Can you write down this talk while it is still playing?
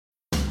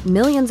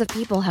Millions of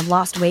people have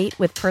lost weight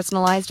with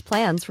personalized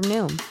plans from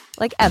Noom.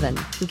 Like Evan,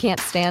 who can't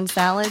stand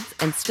salads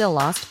and still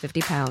lost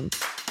 50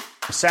 pounds.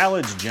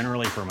 Salads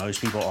generally for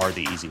most people are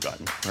the easy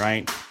button,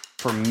 right?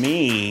 For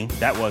me,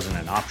 that wasn't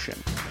an option.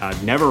 I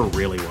never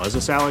really was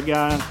a salad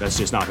guy. That's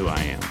just not who I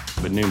am.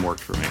 But Noom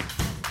worked for me.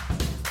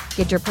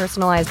 Get your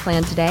personalized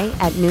plan today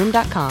at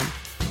Noom.com.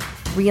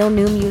 Real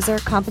Noom user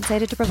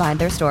compensated to provide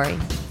their story.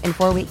 In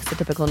 4 weeks, the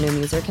typical Noom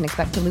user can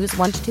expect to lose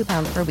 1 to 2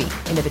 pounds per week.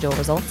 Individual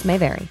results may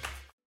vary.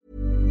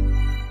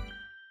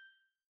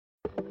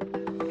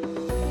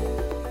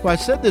 Well, I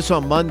said this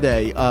on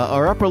Monday.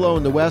 Our upper low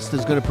in the west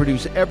is going to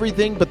produce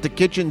everything but the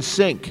kitchen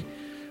sink.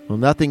 Well,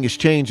 nothing has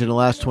changed in the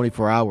last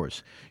 24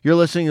 hours. You're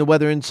listening to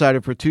Weather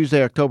Insider for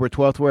Tuesday, October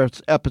 12th. We're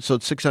at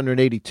episode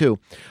 682.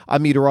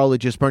 I'm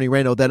meteorologist Bernie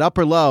Rayno. That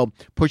upper low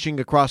pushing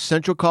across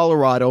central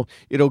Colorado.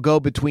 It'll go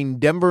between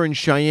Denver and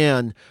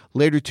Cheyenne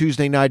later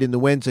Tuesday night into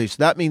Wednesday. So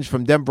that means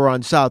from Denver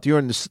on south, you're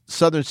on the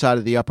southern side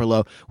of the upper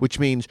low, which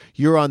means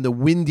you're on the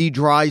windy,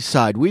 dry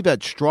side. We've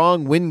had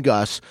strong wind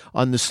gusts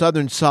on the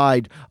southern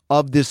side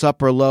of this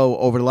upper low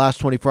over the last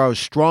 24 hours.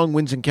 Strong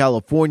winds in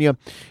California.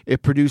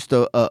 It produced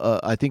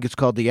I think it's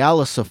called the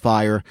Alisa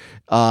fire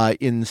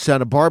in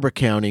Santa Barbara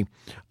County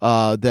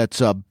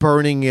that's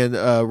burning in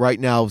right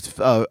now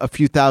a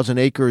few thousand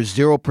acres,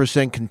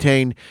 0%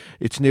 contained.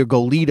 It's near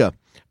Goleta.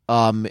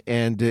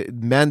 And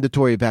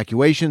mandatory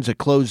evacuations. It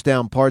closed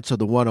down parts of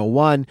the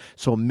 101,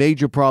 so a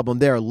major problem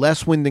there.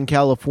 Less wind in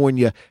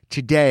California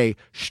today,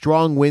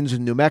 strong winds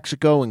in New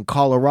Mexico and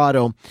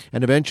Colorado,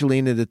 and eventually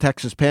into the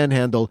Texas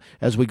Panhandle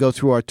as we go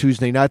through our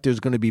Tuesday night. There's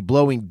going to be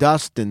blowing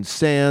dust and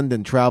sand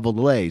and travel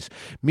delays.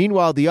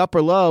 Meanwhile, the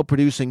upper low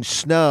producing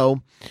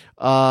snow,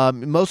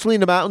 mostly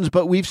in the mountains,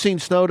 but we've seen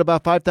snow at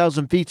about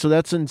 5,000 feet, so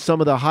that's in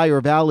some of the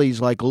higher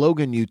valleys like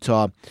Logan,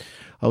 Utah.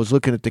 I was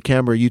looking at the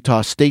camera,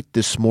 Utah State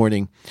this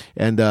morning,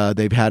 and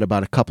they've had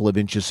about a couple of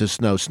inches of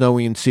snow.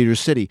 Snowy in Cedar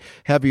City.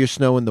 Heavier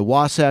snow in the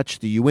Wasatch,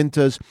 the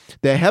Uintas.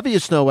 The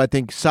heaviest snow, I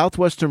think,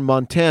 southwestern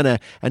Montana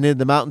and in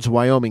the mountains of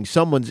Wyoming.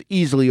 Someone's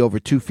easily over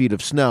 2 feet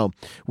of snow.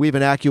 We have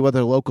an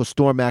AccuWeather local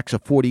storm max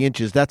of 40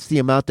 inches. That's the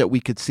amount that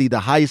we could see, the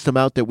highest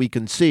amount that we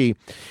can see.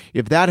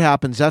 If that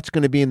happens, that's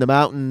going to be in the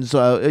mountains,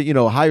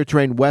 higher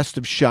terrain west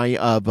of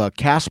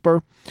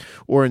Casper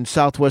or in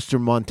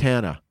southwestern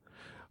Montana.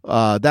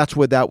 That's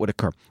where that would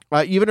occur.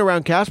 Even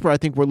around Casper, I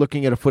think we're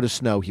looking at a foot of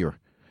snow here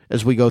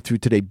as we go through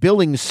today.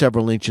 Billings,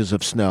 several inches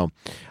of snow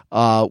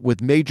with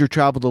major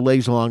travel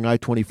delays along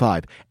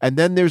I-25. And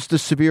then there's the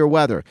severe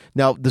weather.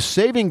 Now, the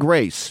saving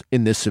grace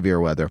in this severe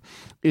weather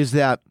is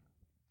that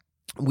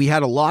we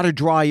had a lot of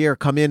dry air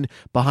come in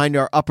behind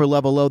our upper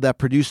level low that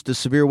produced the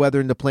severe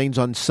weather in the plains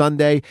on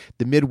Sunday,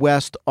 the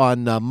Midwest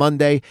on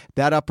Monday.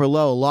 That upper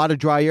low, a lot of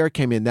dry air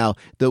came in. Now,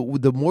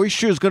 the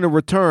moisture is going to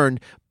return,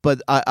 but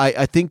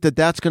I think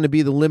that's going to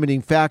be the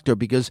limiting factor,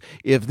 because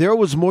if there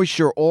was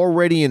moisture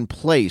already in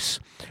place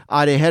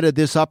out ahead of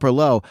this upper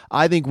low,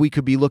 I think we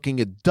could be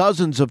looking at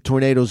dozens of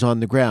tornadoes on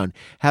the ground.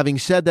 Having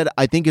said that,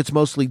 I think it's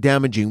mostly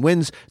damaging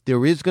winds.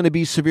 There is going to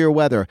be severe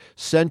weather,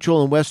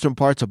 central and western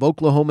parts of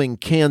Oklahoma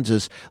and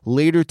Kansas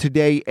later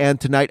today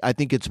and tonight. I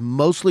think it's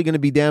mostly going to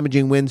be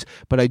damaging winds,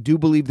 but I do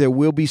believe there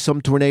will be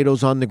some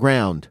tornadoes on the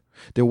ground.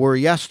 There were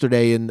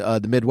yesterday in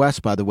the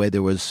Midwest, by the way.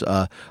 There was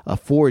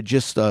 4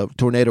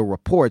 tornado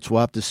reports.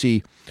 We'll have to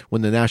see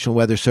when the National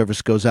Weather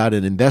Service goes out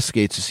and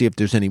investigates to see if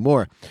there's any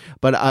more.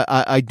 But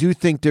I do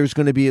think there's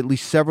going to be at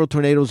least several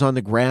tornadoes on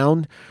the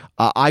ground.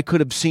 I could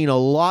have seen a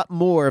lot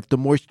more if the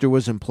moisture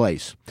was in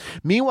place.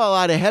 Meanwhile,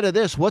 out ahead of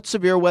this, what's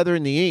severe weather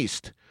in the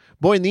east?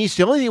 Boy, in the east,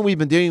 the only thing we've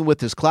been dealing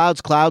with is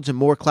clouds, and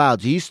more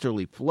clouds.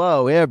 Easterly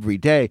flow every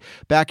day.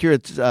 Back here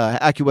at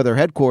AccuWeather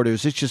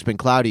headquarters, it's just been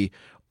cloudy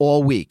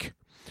all week.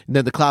 And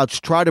then the clouds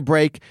try to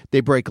break. They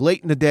break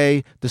late in the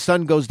day. The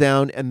sun goes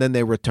down, and then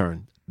they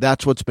return.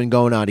 That's what's been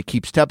going on. It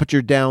keeps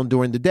temperature down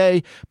during the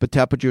day, but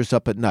temperature is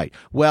up at night.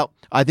 Well,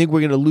 I think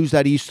we're going to lose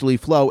that easterly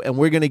flow, and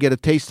we're going to get a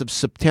taste of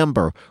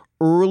September,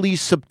 early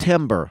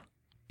September,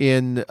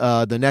 in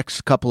the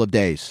next couple of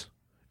days,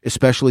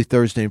 especially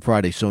Thursday and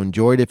Friday. So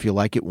enjoy it if you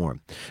like it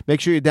warm.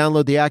 Make sure you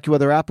download the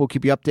AccuWeather app. We'll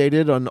keep you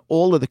updated on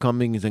all of the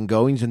comings and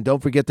goings. And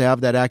don't forget to have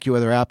that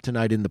AccuWeather app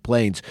tonight in the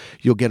plains.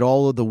 You'll get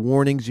all of the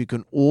warnings. You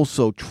can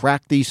also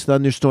track these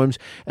thunderstorms.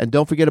 And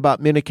don't forget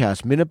about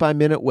Minicast.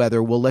 Minute-by-minute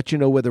weather will let you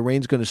know where the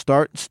rain's going to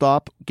start and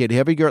stop, get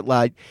heavy or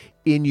light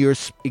in your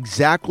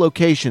exact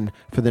location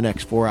for the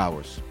next 4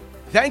 hours.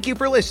 Thank you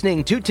for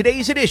listening to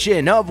today's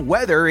edition of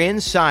Weather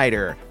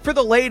Insider. For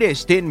the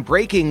latest in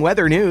breaking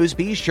weather news,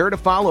 be sure to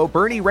follow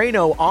Bernie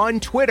Rayno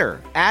on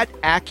Twitter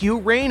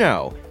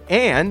 @AccuRayno.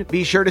 And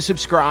be sure to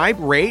subscribe,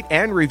 rate,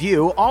 and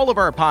review all of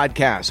our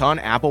podcasts on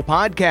Apple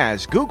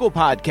Podcasts, Google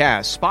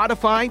Podcasts,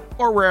 Spotify,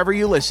 or wherever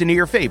you listen to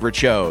your favorite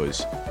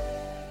shows.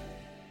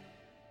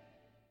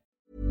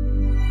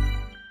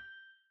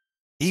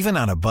 Even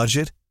on a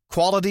budget,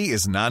 quality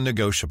is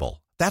non-negotiable.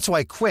 That's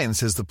why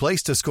Quince is the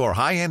place to score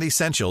high-end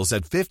essentials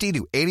at 50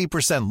 to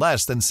 80%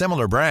 less than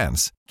similar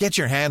brands. Get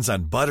your hands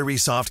on buttery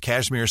soft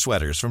cashmere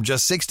sweaters from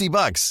just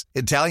 $60,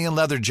 Italian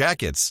leather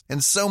jackets,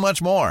 and so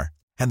much more.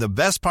 And the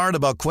best part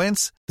about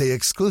Quince, they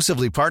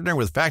exclusively partner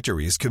with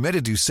factories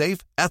committed to safe,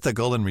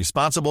 ethical, and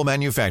responsible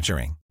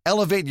manufacturing.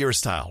 Elevate your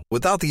style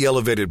without the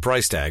elevated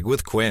price tag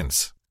with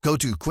Quince. Go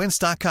to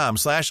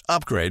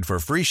quince.com/upgrade for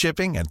free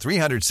shipping and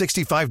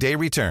 365-day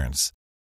returns.